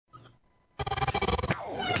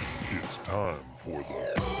time for the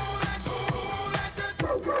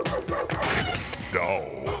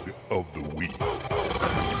Dog of the Week.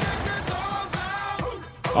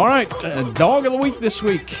 All right, Dog of the Week this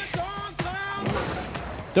week.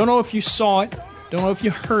 Don't know if you saw it. Don't know if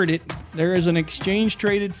you heard it. There is an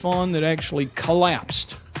exchange-traded fund that actually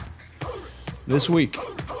collapsed this week.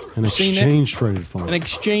 An exchange-traded fund. An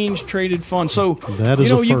exchange-traded fund. So, that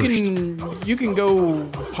is a first. you can go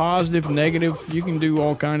positive, negative. You can do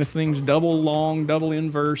all kind of things. Double long, double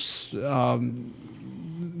inverse.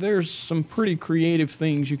 There's some pretty creative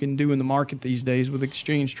things you can do in the market these days with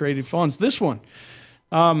exchange-traded funds. This one,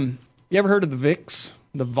 you ever heard of the VIX,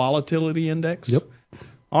 the Volatility Index? Yep.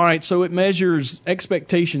 All right, so it measures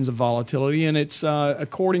expectations of volatility, and it's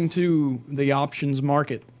according to the options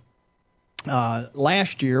market.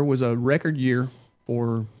 Last year was a record year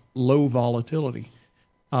for low volatility.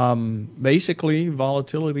 Basically,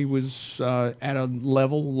 volatility was at a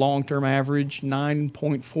level, long-term average,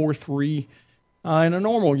 9.43. In a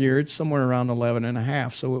normal year, it's somewhere around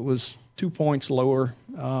 11.5, so it was 2 points lower.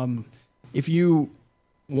 If you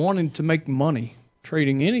wanted to make money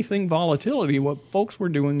trading anything volatility, what folks were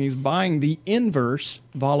doing is buying the inverse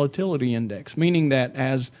volatility index, meaning that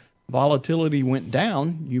as volatility went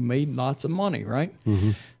down, you made lots of money, right?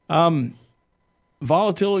 Mm-hmm.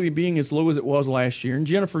 Volatility being as low as it was last year, and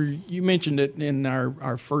Jennifer, you mentioned it in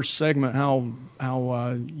our first segment, how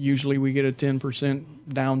usually we get a 10%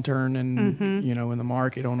 downturn in the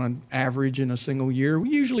market on an average in a single year.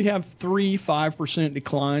 We usually have 3-5%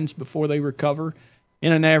 declines before they recover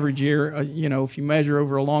in an average year. If you measure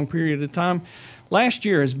over a long period of time, last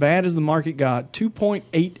year, as bad as the market got,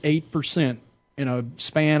 2.88% in a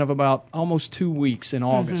span of about almost 2 weeks in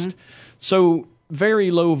August. Mm-hmm. So very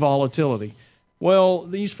low volatility. Well,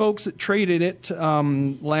 these folks that traded it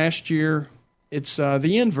last year, it's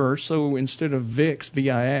the inverse. So instead of VIX,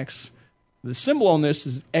 VIX, the symbol on this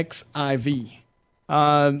is XIV.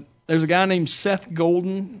 There's a guy named Seth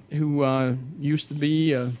Golden who used to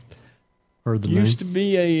be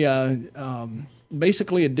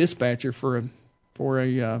basically a dispatcher for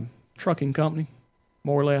a trucking company,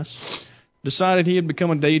 more or less. Decided he had become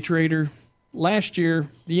a day trader. Last year,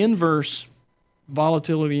 the inverse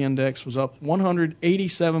volatility index was up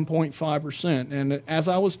 187.5%. And as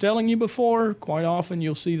I was telling you before, quite often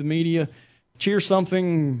you'll see the media cheer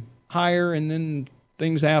something higher and then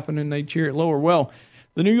things happen and they cheer it lower. Well,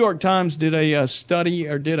 the New York Times did a study,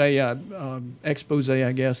 or did a expose,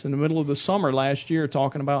 I guess, in the middle of the summer last year,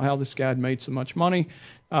 talking about how this guy had made so much money.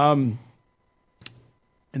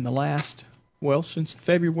 Since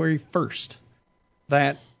February 1st,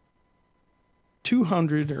 that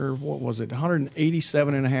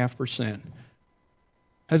 187.5%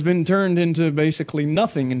 has been turned into basically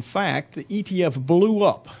nothing. In fact, the ETF blew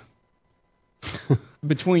up.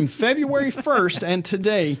 Between February 1st and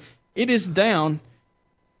today, it is down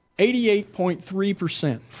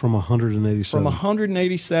 88.3%. From 187. From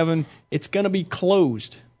 187. It's going to be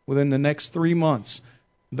closed within the next 3 months.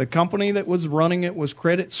 The company that was running it was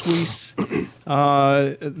Credit Suisse.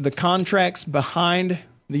 The contracts behind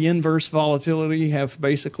the inverse volatility have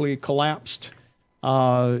basically collapsed.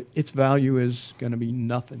 Its value is going to be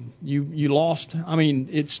nothing. You lost. I mean,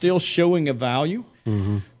 it's still showing a value,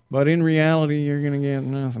 but in reality, you're going to get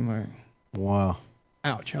nothing back. Wow.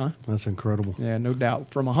 Ouch, huh? That's incredible. Yeah, no doubt.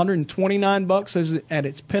 From $129 at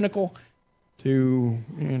its pinnacle to,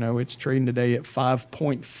 it's trading today at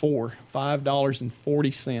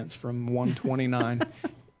 $5.40 from $129,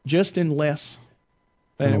 just in less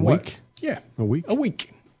than a week. Yeah, a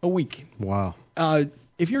week. Wow. Wow.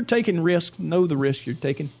 If you're taking risk, know the risk you're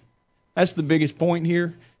taking. That's the biggest point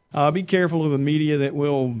here. Be careful of the media that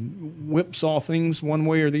will whipsaw things one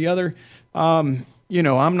way or the other. I'm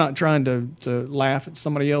not trying to laugh at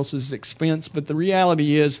somebody else's expense, but the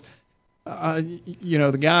reality is,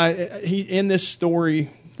 the guy, he in this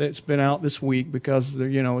story that's been out this week, because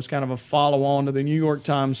it's kind of a follow-on to the New York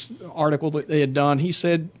Times article that they had done. He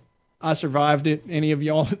said, "I survived it. Any of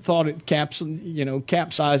y'all that thought it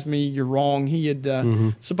capsized me, you're wrong." He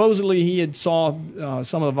had supposedly he had saw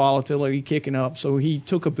some of the volatility kicking up, so he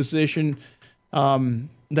took a position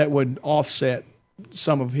that would offset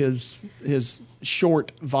some of his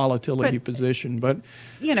short volatility position. But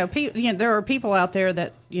there are people out there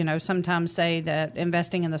that sometimes say that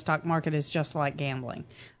investing in the stock market is just like gambling.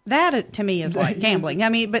 That to me is like gambling. I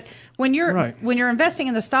mean, but when you're investing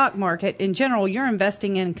in the stock market in general, you're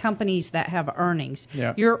investing in companies that have earnings.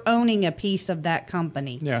 Yeah. You're owning a piece of that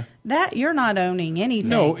company. Yeah. That you're not owning anything.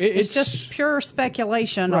 No, it's just pure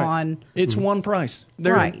speculation on. It's one price.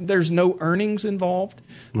 Right. There's no earnings involved.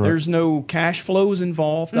 Right. There's no cash flows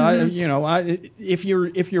involved. If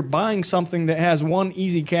you're buying something that has one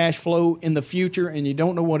easy cash flow in the future and you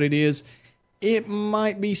don't know what it is, it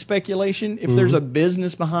might be speculation. If there's a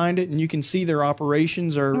business behind it and you can see their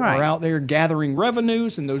operations are out there gathering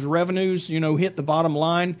revenues, and those revenues, hit the bottom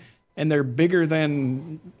line and they're bigger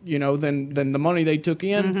than the money they took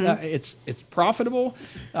in, it's profitable.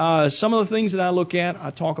 Some of the things that I look at,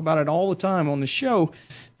 I talk about it all the time on the show.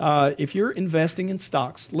 If you're investing in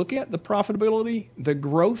stocks, look at the profitability, the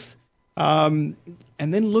growth, and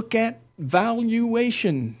then look at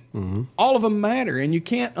valuation. All of them matter, and you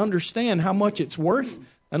can't understand how much it's worth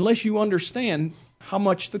unless you understand how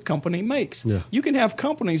much the company makes. Yeah. You can have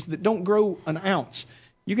companies that don't grow an ounce.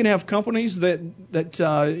 You can have companies that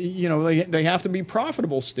they have to be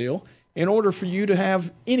profitable still in order for you to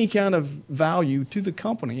have any kind of value to the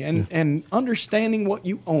company. And understanding what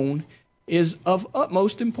you own is of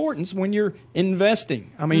utmost importance when you're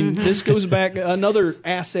investing. I mean, this goes back another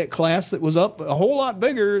asset class that was up a whole lot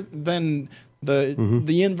bigger than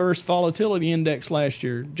the inverse volatility index last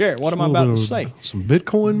year. Jared, what am I about to say? Some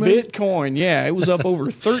Bitcoin, maybe? Bitcoin, yeah. It was up over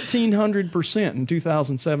 1,300% in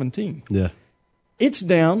 2017. Yeah. It's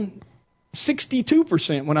down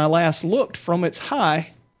 62% when I last looked from its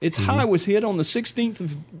high. Its high was hit on the 16th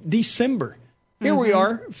of December. Here we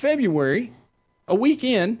are, February, a week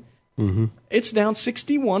in. It's down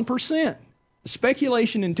 61%.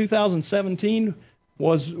 Speculation in 2017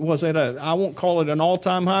 was at I won't call it an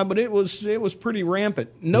all-time high, but it was pretty rampant.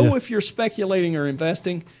 If you're speculating or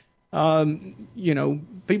investing,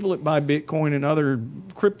 people that buy Bitcoin and other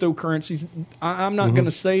cryptocurrencies, I'm not going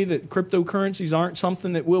to say that cryptocurrencies aren't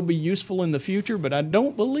something that will be useful in the future, but I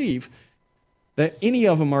don't believe that any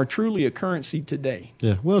of them are truly a currency today.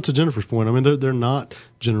 Yeah. Well, to Jennifer's point, I mean, they're not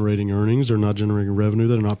generating earnings. They're not generating revenue.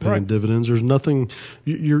 They're not paying dividends. There's nothing.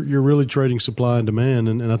 You're really trading supply and demand,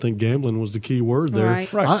 and I think gambling was the key word there.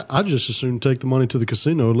 Right. I just as soon take the money to the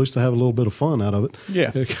casino, at least to have a little bit of fun out of it.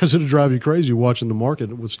 Yeah. Because it'll drive you crazy watching the market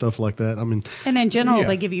with stuff like that. I mean. And in general,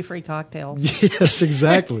 they give you free cocktails. Yes,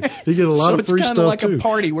 exactly. You get a lot of free stuff, too. So it's kind of like a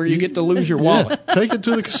party where you get to lose your wallet. Yeah. Take it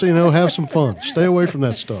to the casino, have some fun. Stay away from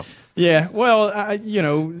that stuff. Yeah, well,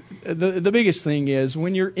 the biggest thing is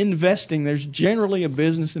when you're investing, there's generally a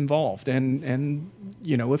business involved, and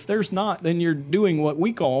if there's not, then you're doing what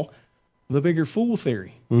we call the bigger fool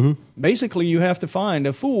theory. Basically, you have to find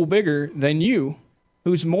a fool bigger than you,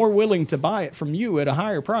 who's more willing to buy it from you at a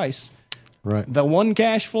higher price. Right. The one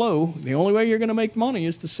cash flow, the only way you're going to make money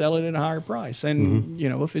is to sell it at a higher price. And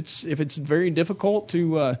if it's very difficult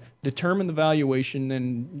to determine the valuation,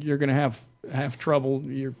 then you're going to have trouble.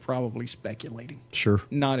 You're probably speculating. Sure.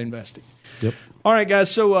 Not investing. Yep. All right, guys.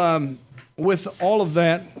 So with all of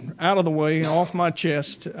that out of the way, off my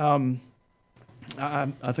chest, I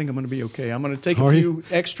think I'm going to be okay. I'm going to take a few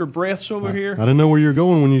extra breaths over here. I didn't know where you were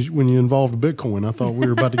going when you involved Bitcoin. I thought we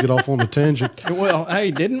were about to get off on a tangent. Well, hey,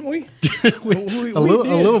 didn't we? we a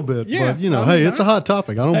little bit. Yeah, but, it's a hot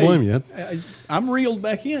topic. I don't blame you. I'm reeled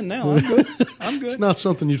back in now. I'm good. It's not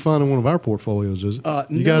something you'd find in one of our portfolios, is it?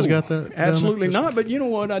 You guys got that? Absolutely not. But you know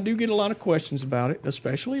what? I do get a lot of questions about it,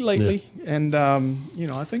 especially lately. Yeah. And,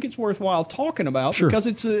 I think it's worthwhile talking about because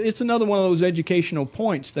it's another one of those educational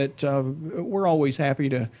points that we're always happy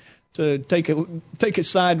to take a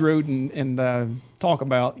side road and talk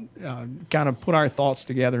about, kind of put our thoughts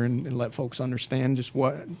together and let folks understand just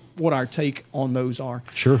what our take on those are.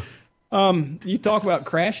 Sure. You talk about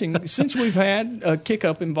crashing. Since we've had a kick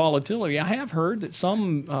up in volatility, I have heard that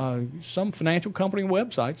some financial company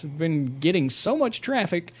websites have been getting so much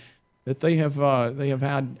traffic that they have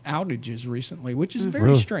had outages recently, which is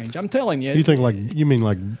very strange. I'm telling you. You mean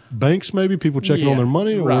like banks maybe, people checking on their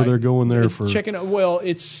money, or they're going there for checking? Well,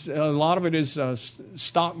 it's a lot of it is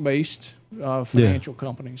stock based financial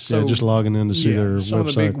companies. So just logging in to see their website. Some of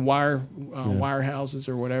the big wirehouses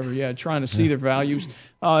or whatever. Trying to see their values.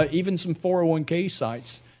 Even some 401k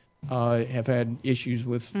sites have had issues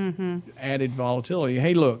with added volatility.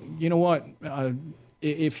 Hey, look, you know what?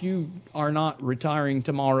 If you are not retiring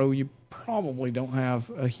tomorrow, you probably don't have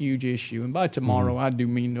a huge issue. And by tomorrow, I do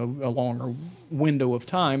mean a longer window of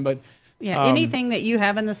time. But anything that you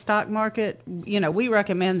have in the stock market, we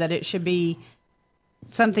recommend that it should be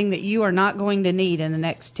something that you are not going to need in the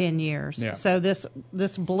next 10 years. Yeah. So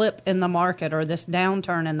this blip in the market or this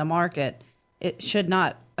downturn in the market, it should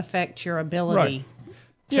not affect your ability. Right.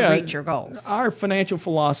 to reach your goals. Our financial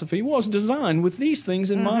philosophy was designed with these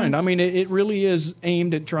things in mind. I mean, it really is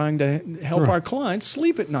aimed at trying to help our clients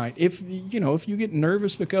sleep at night. If you get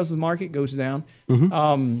nervous because the market goes down,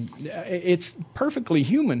 it's perfectly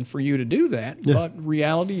human for you to do that. Yeah. But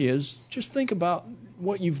reality is, just think about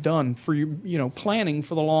what you've done for your, planning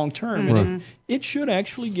for the long term, and it should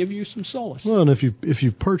actually give you some solace. Well, and if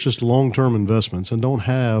you've purchased long-term investments and don't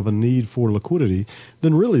have a need for liquidity,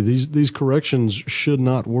 then really these corrections should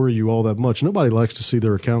not worry you all that much. Nobody likes to see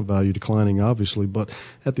their account value declining, obviously, but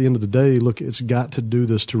at the end of the day, look, it's got to do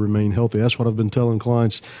this to remain healthy. That's what I've been telling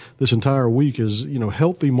clients this entire week is,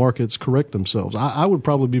 healthy markets correct themselves. I would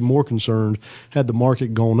probably be more concerned had the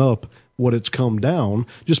market gone up what it's come down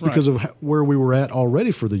just because of where we were at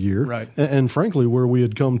already for the year. Right. And frankly, where we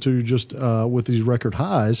had come to just with these record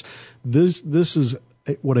highs, this is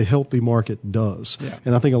what a healthy market does. Yeah.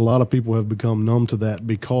 And I think a lot of people have become numb to that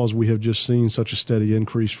because we have just seen such a steady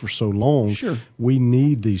increase for so long. Sure. We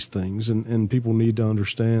need these things, and people need to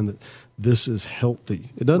understand that this is healthy.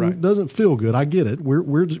 It doesn't feel good. I get it.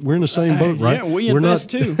 We're in the same boat, right? Yeah, we invest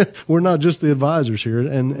too. We're not just the advisors here,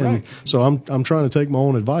 and so I'm trying to take my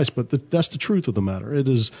own advice, but that's the truth of the matter. It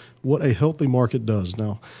is what a healthy market does.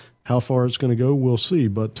 Now, how far it's going to go, we'll see.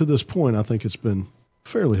 But to this point, I think it's been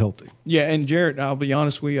fairly healthy. Yeah, and Jarrett, I'll be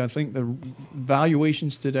honest with you, I think the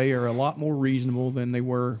valuations today are a lot more reasonable than they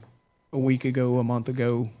were a week ago, a month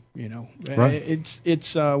ago. Right.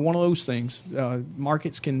 It's one of those things.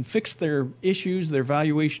 Markets can fix their issues, their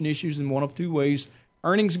valuation issues, in one of two ways: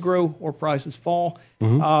 earnings grow or prices fall.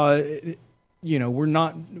 We're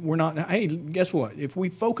not. Hey, guess what? If we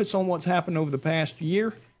focus on what's happened over the past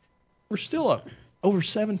year, we're still up over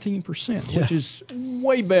 17%, which is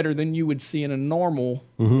way better than you would see in a normal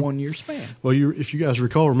 1 year span. Well, if you guys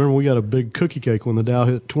recall, remember we got a big cookie cake when the Dow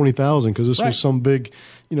hit 20,000 because this was some big,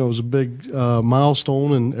 it was a big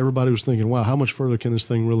milestone, and everybody was thinking, wow, how much further can this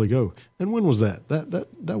thing really go? And when was that? That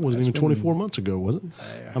wasn't even 24 months ago, was it?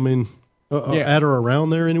 I mean, at or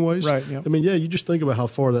around there anyways. Right. Yeah. I mean, you just think about how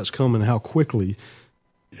far that's come and how quickly.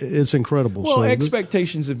 It's incredible. Well,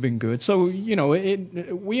 expectations have been good. So,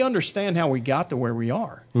 we understand how we got to where we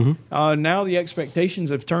are. Now the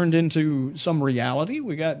expectations have turned into some reality.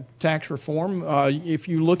 We got tax reform. If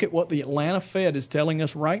you look at what the Atlanta Fed is telling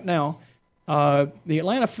us right now, the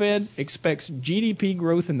Atlanta Fed expects GDP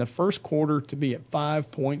growth in the first quarter to be at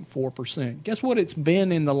 5.4%. Guess what it's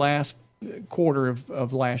been in the last quarter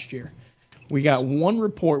of last year? We got one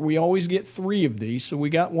report. We always get three of these. So we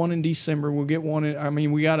got one in December. We'll get one.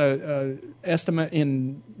 We got a estimate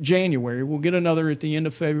in January. We'll get another at the end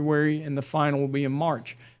of February, and the final will be in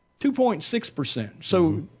March. 2.6%.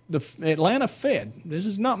 So the Atlanta Fed, this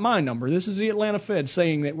is not my number. This is the Atlanta Fed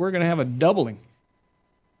saying that we're going to have a doubling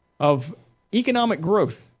of economic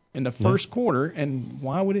growth in the first quarter. And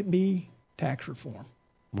why would it be tax reform?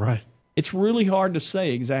 Right. It's really hard to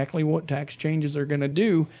say exactly what tax changes are going to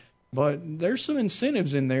do. But there's some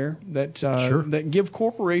incentives in there that that give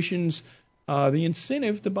corporations the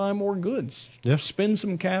incentive to buy more goods, spend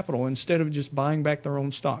some capital instead of just buying back their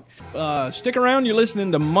own stock. Stick around. You're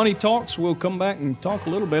listening to Money Talks. We'll come back and talk a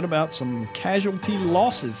little bit about some casualty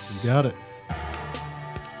losses. You got it.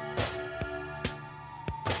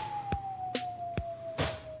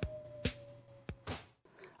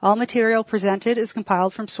 All material presented is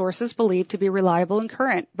compiled from sources believed to be reliable and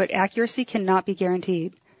current, but accuracy cannot be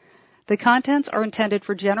guaranteed. The contents are intended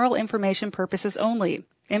for general information purposes only.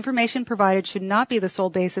 Information provided should not be the sole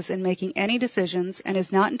basis in making any decisions and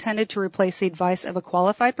is not intended to replace the advice of a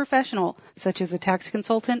qualified professional, such as a tax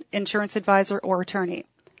consultant, insurance advisor, or attorney.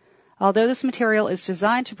 Although this material is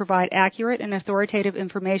designed to provide accurate and authoritative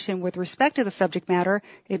information with respect to the subject matter,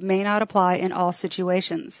 it may not apply in all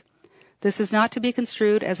situations. This is not to be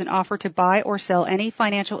construed as an offer to buy or sell any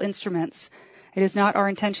financial instruments. It is not our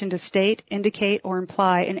intention to state, indicate, or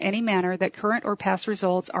imply in any manner that current or past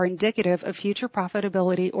results are indicative of future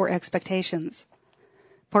profitability or expectations.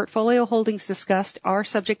 Portfolio holdings discussed are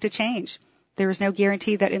subject to change. There is no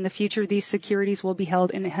guarantee that in the future these securities will be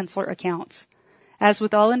held in Henssler accounts. As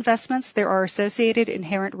with all investments, there are associated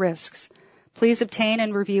inherent risks. Please obtain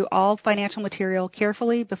and review all financial material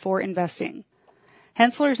carefully before investing.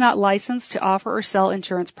 Henssler is not licensed to offer or sell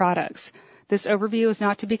insurance products. This overview is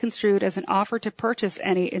not to be construed as an offer to purchase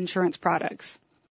any insurance products.